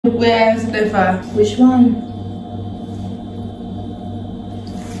Where's Steffa? Which one?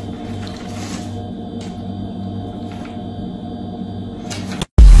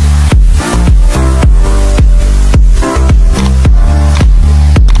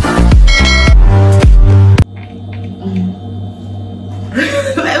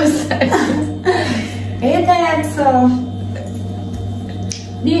 Hey, tired, so.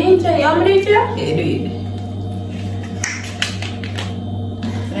 Do you enjoy your literature? Yeah, do it.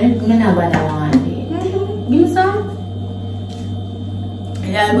 I know what I want. Give me some.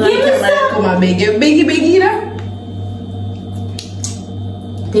 Yeah, Give me some. come on, biggie, you know?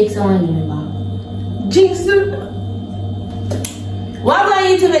 Take some and give me back. Jinx. What about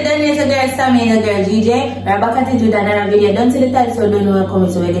you to be done with the girl Sammy and the girl GJ? We're back at it with another video. Don't see the title, so don't know what's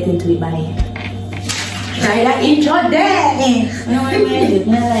coming, so we're getting to it by here. Try that intro there. No, I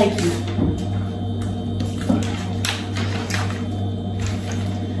like it.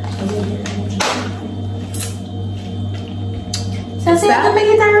 So say to make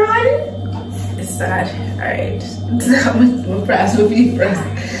it a run? It's sad. Alright. I'm pressed with you first.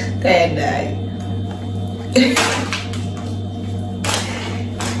 Tired die.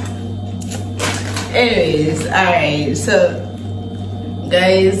 Anyways, alright, so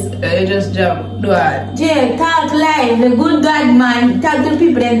guys, just jump. Do it. Jay, talk live. The good God man. Talk to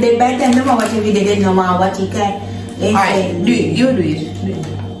people and they by the time they watch the video, they know what you can. Alright, do it. You do it. Do it.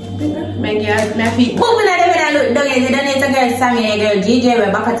 Make your feet. Moving on the video, look down here. Don't need to girl Sammy and girl GJ.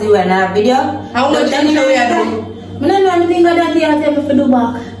 We're back at you in another video. How much time we are doing? I don't know anything I don't have to do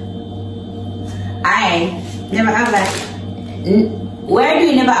back. I never have that. Where do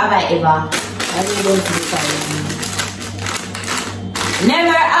you never have I ever? I don't go to the side.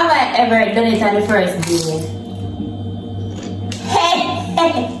 Never have I ever done it on the first day.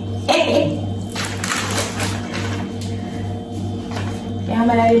 Hey. Yeah, I'm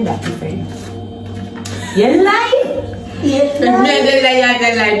gonna back to friend. You lie? You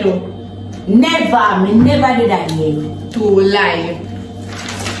lie too. Never, me never do that again. To lie.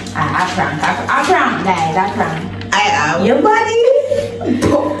 I prank, guys, I prank. I have. Your body?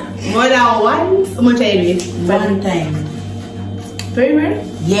 More than once? How much I do it? One time. Very well?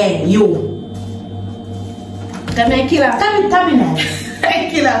 Yeah, you. Can I kill her? Tell me now. I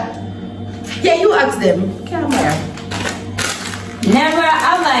kill her. Yeah, you ask them. Camera. Never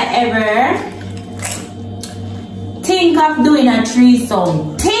have I ever think of doing a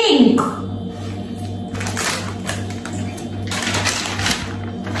threesome. Think!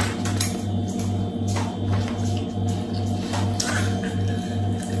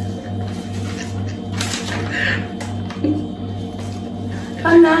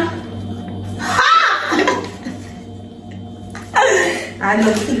 Anna. I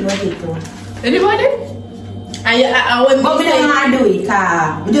don't think what it was. Anybody? I want but we don't want to do it,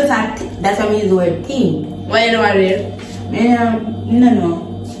 we just have that's why we use the word think. Why you don't want to do it? No.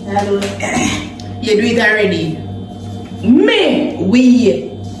 I do it. You do it already. Me, we.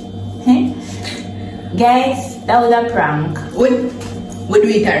 Guys, that was a prank. We do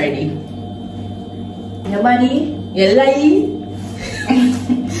it already. Nobody? You lie?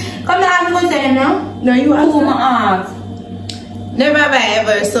 Come here, I'm going to tell you now. No, you ask. Who my ask? Never have I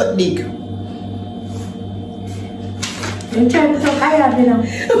ever sucked dick. You try to suck I have, you know.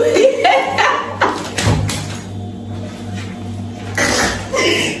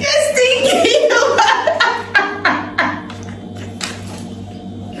 You're stinky.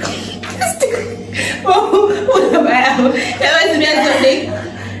 What have I ever? Never seen me suck dick.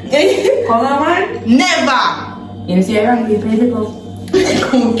 Come on, man. Never. You see, I'm going to play the go.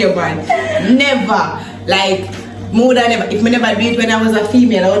 Okay, man. Never. Like, more than never. If I never do it when I was a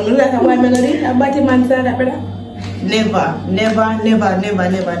female, I would do like a white melody. A body man said that, brother. Never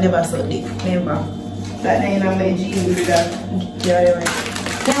saw dick. Never. That ain't on my jeans with that. Yeah, right.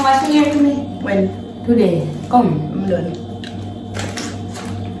 Can you watch me here to me? When? Today. Come. I'm done.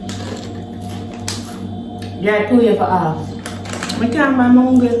 There are 2 years for half. I can't, I'm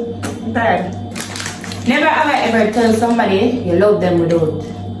hungry. I'm tired. Never have I ever tell somebody you love them without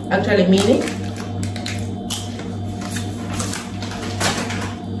actually mean it.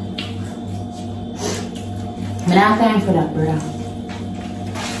 I don't have time for that, brother.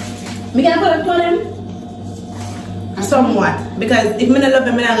 Me can go to them? Somewhat. Because if I don't love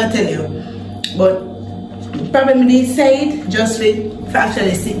them, I'm not going to tell you. But probably they say it just for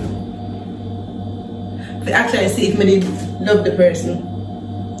actually see. For actually see if I did love the person.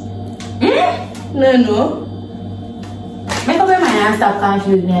 No. Make up your mind and stop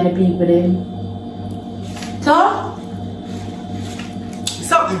confusing me and the people then. So?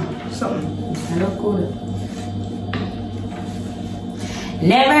 Something. Something. I look good.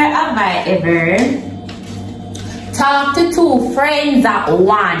 Never have I ever talked to two friends at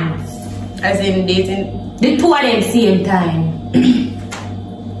once. As in dating? The two of them same time.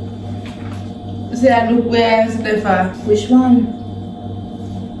 See, I look where else differ. Which one?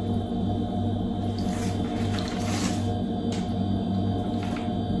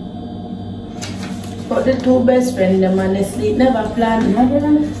 But the two best friends, them honestly never planned.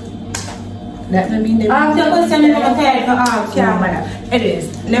 That don't mean they Ask your question, I'm going to ask you. Anyways,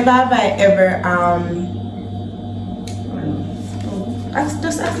 never have I ever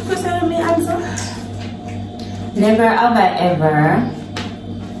just ask the question and me answer. Never have I ever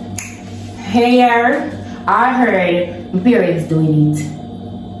heard or heard my parents doing it.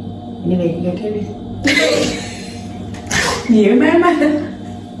 Anyway, you get it? You remember?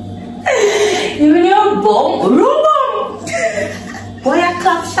 Even your bomb, boy, I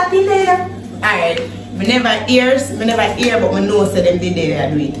clap shot in there. Alright, we never hear, but we know so them did they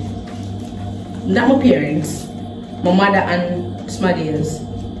do it. Not my parents, my mother and Smadales.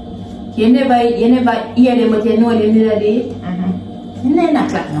 You never hear them, but you know them the other day. And then not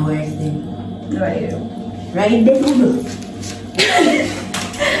clap no words then. Right. Right there, you do.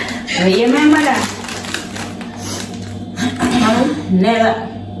 You remember that? Never.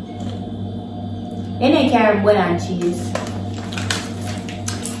 Any carrot bread and cheese.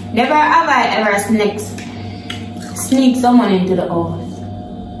 Never have I ever sneak someone into the house.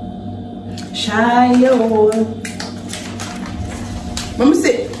 Shy yo. Mama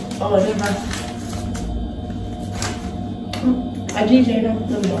say, oh never. A DJ no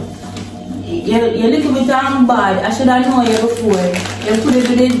more. You little bit bad. I should have known you before. You put it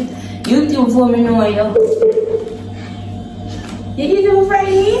in YouTube for me know you. You did it for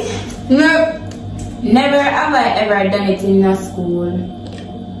me? No. Never have I ever done it in a school.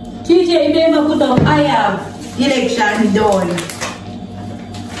 TJ, if you ever put up, I have. Election done.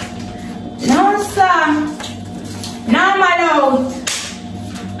 No, sir. No, man out.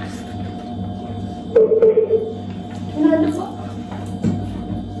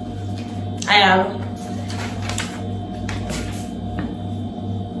 I have.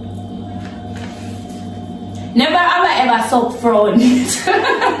 Never have I ever sucked front.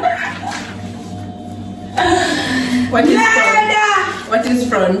 What is front? What is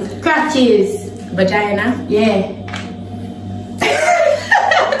front? Crutches. Vagina? Yeah.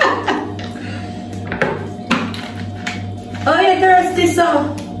 Oh, you thirsty,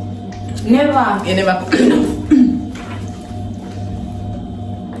 so? Never. You never.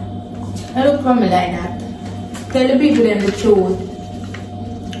 I look for me like that. Tell the people them the truth.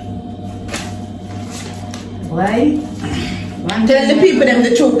 Why? Tell the people them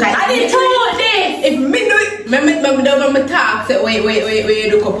the truth. I did told this. If me do it, me talk. Say wait, you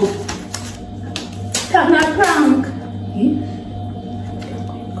do couple. That's not prank.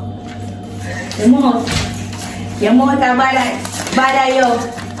 Your mouth are bad yo.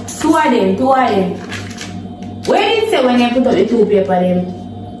 Two of them. Where did you say when you put up the two paper them?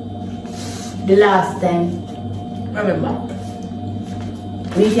 The last time. Remember?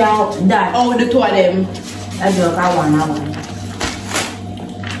 We shall that. Oh, the two of them. I joke, I want.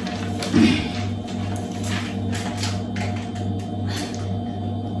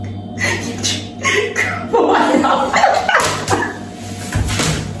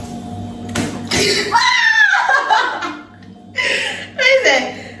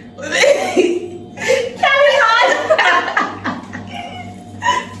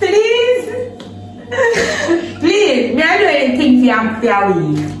 Please, me I do anything for you.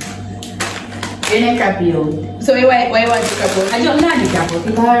 You're not happy out. So why you want to couple? I don't know the couple.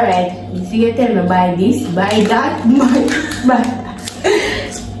 It's alright. You see, you tell me buy this, buy that, buy.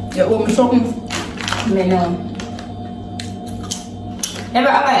 You owe me something? Me no. Never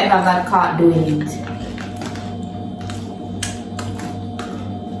have I ever got caught doing it.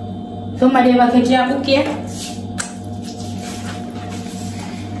 Somebody ever catch you a cookie?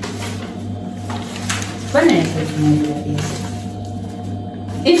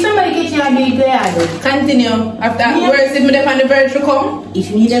 If somebody gets you a big do continue. After words, if me on the verge to come. If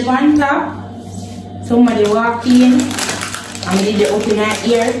you need a on top, somebody walk in, and me need to open her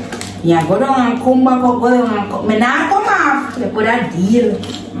ear. Yeah, go down and come back up, go down and come. Me not come off. They put a deal.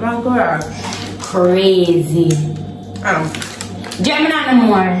 My God. Crazy. Gemini no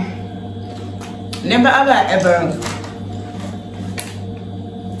more. Never have I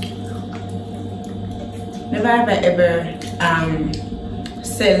ever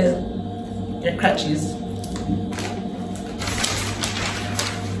sell your crutches.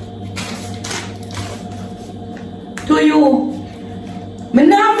 To you. Me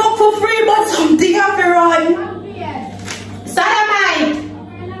not work for free, but something have to run. Sodomite.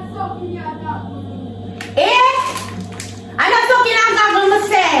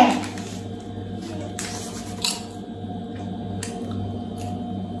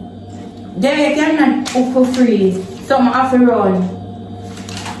 They cannot cook for free. Some have to run.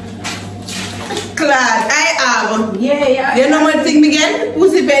 Class, I have. Yeah. You know what thing again?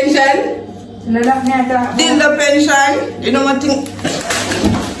 Pussy pension. Dinner pension. You know what thing?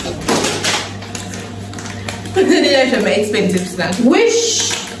 Dinner should be expensive snack. Wish.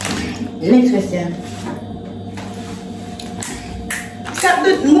 Next question. Stop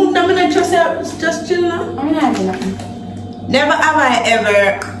the move. I'm gonna just chill now. I'm not having nothing. Never have I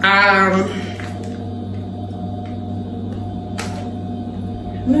ever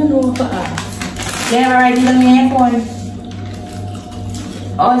no. Yeah, right, you don't need phone.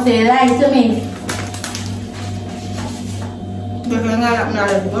 Oh, say lie to me.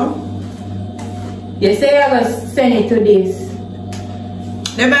 You say I was send it to this.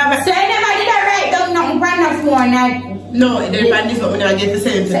 Never ever. So I never did I write down nothing on the phone. No, it depends if I'm gonna get the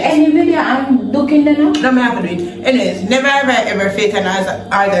same So thing. any video I'm looking to know? No, I'm have to do it. Anyways, never ever fake an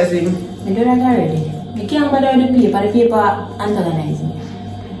orgasm. I do that already. You can't bother with the paper antagonizing me.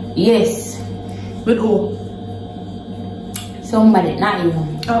 Yes. With who? Somebody, not you.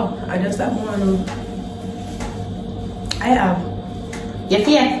 Oh, I just have one. I have. Your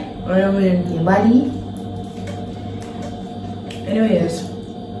feet, What do you mean? your body. Anyways.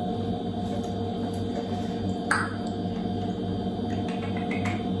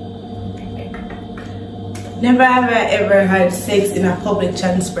 Never have I ever had sex in a public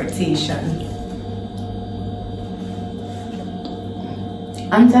transportation.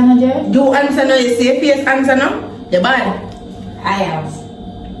 Answer no, Jerry? Do answer now, you say face answer now? The bad. I have.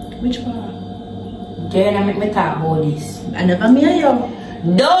 Which part? Jerry, don't make me talk about this. I never hear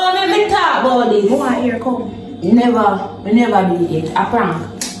you. Don't make me talk about this. Who are here come? Never do it. A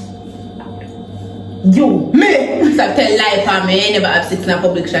prank. You. Me? Stop tell lie for me. I never have sex in a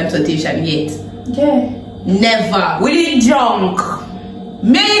public transportation yet. Jerry. Never. We did drunk.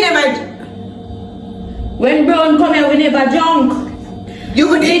 Me never. When Brown come here, we never drunk.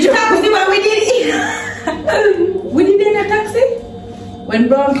 You did Taxi when we did it. We did in a taxi? When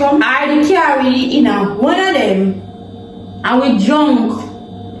Brown come? I did carry, one of them. And we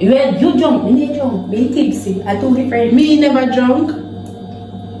drunk. You drunk, me not drunk. Me tipsy. I two different. Me never drunk.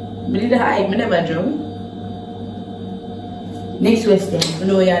 Me did high, me never drunk. Next question.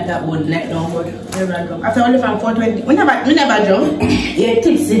 No, yeah, that would like no good. Never drunk. After only from 420. Me never drunk. You're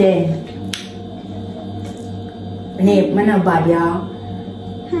tipsy then. Me not bad, yeah.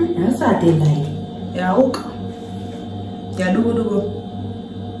 That's what they like. Yeah, hook. Yeah, do go.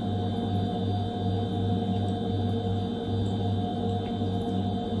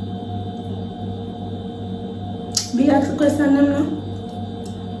 Be ask a question them now.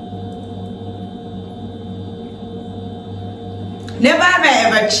 Never have I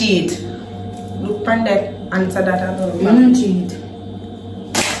ever cheat. Look on that, answer that at all. You don't cheat.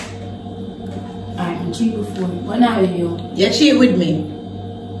 I cheat before. When are you? You cheat with me.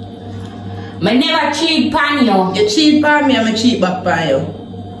 I never cheat pan you. You cheat by me, I'm cheat back by you.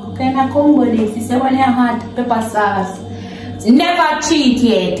 Okay, I come with this. You say when you had pepper sauce. Never cheat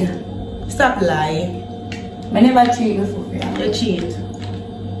yet. Stop lying. I never cheat before. You cheat.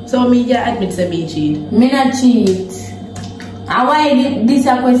 So me you admit to me cheat. Me not cheat. And why this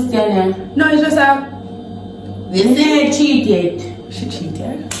a question? No, it's just a You never cheat yet. she cheat,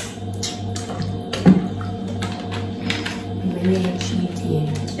 yeah? I never cheat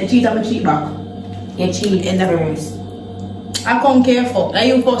yet. You cheat, I'm a cheat back. You cheat In the first. I can't care for. Are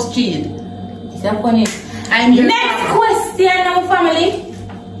you first cheat? It's a funny. I'm your Next question, now family.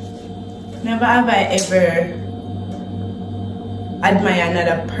 Never have I ever admire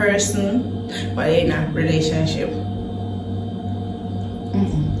another person while in a relationship.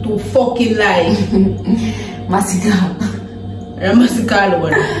 To fucking lie. Masika. A massical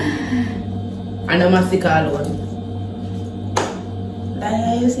one. And a massical one.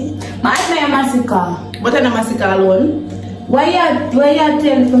 Lie, you see? I admire Masika. But I'm a massical one. Why you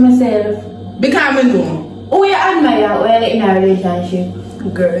tell for myself? Because I know. Who you admire when in a relationship?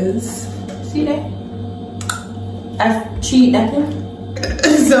 Girls. See that? I've cheated that one.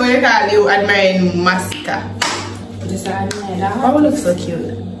 So you call you admiring Masika. Just admire that. Oh, look so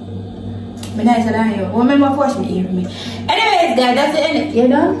cute. But nice than you. Remember push me here me. Anyways guys, that's the end. You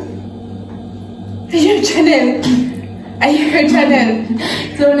done? Your channel. Are you your channel?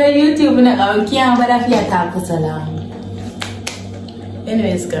 So on YouTube we can't bother if you talk so long.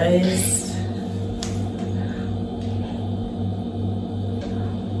 Anyways guys.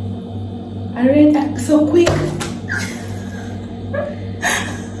 I read that so quick.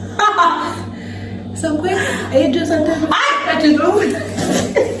 So quick. Are you just at the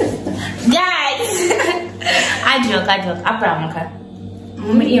Guys! I joke. I promise.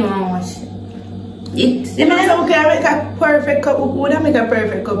 I'm It's You know, so we can make a perfect couple. Would I make a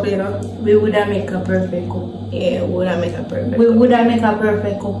perfect couple, you know? we would have make a perfect couple. Yeah, would I make a perfect We would have make a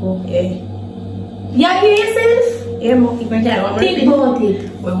perfect couple. Yeah. Yeah, hear yourself? Yeah, if I can, one more Think thing. about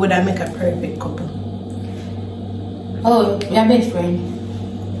it. We would I make a perfect couple. Oh, your best friend.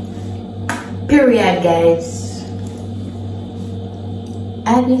 Period, guys.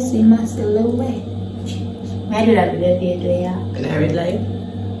 I can see my silhouette. I do that video for you, yeah. In a red light.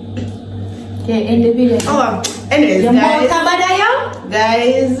 Okay, end the video. Oh, anyways, Your mouth guys. kabadaya?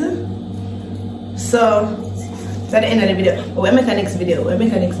 Guys. So, it's at the end of the video. We'll make a next video. We'll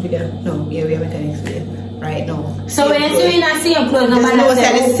make a next video. No, yeah, we'll make a next video. Right now. So when you see in a same clothes, no Just matter know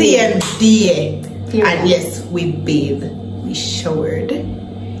that the same day. Yeah. And yes, we bathed. We showered.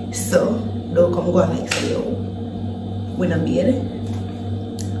 So, don't come go and like say, yo, we not bathe.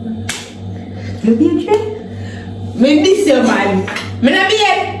 You be okay? Me this your man. Me not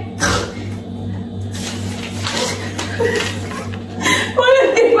bathe. What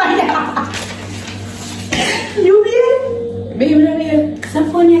is you bathe? Baby, me not bathe. It's a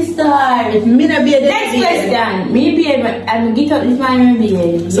funny story. Me not bathe. Next question. Me be I'm get up this man be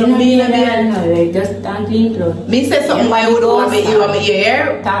So me not bathe. No, like just don't clean clothes. Me say something why would want me you want me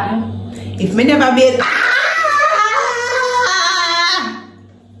here? If me never bathe.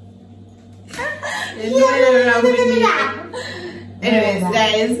 Anyways,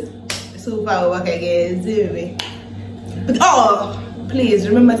 guys, super work again. But please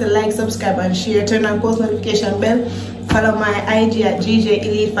remember to like, subscribe, and share. Turn on post notification bell. Follow my IG at GJ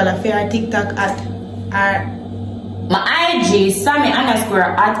Elite. Follow Fair TikTok at my IG is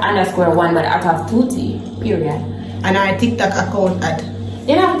Sammy_@_1 but out of 2T. Period. And our TikTok account at.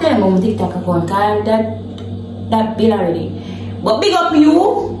 You don't have to tell them about TikTok account. That bill already. But big up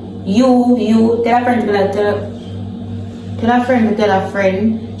you. Tell a friend to tell a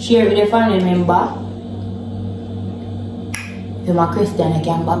friend. Share with a family member. If you're a Christian, I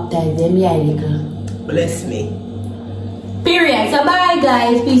can baptize them. Yeah, little. Bless me. Period. So bye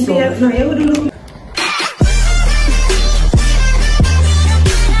guys. Peace out. Yeah, no,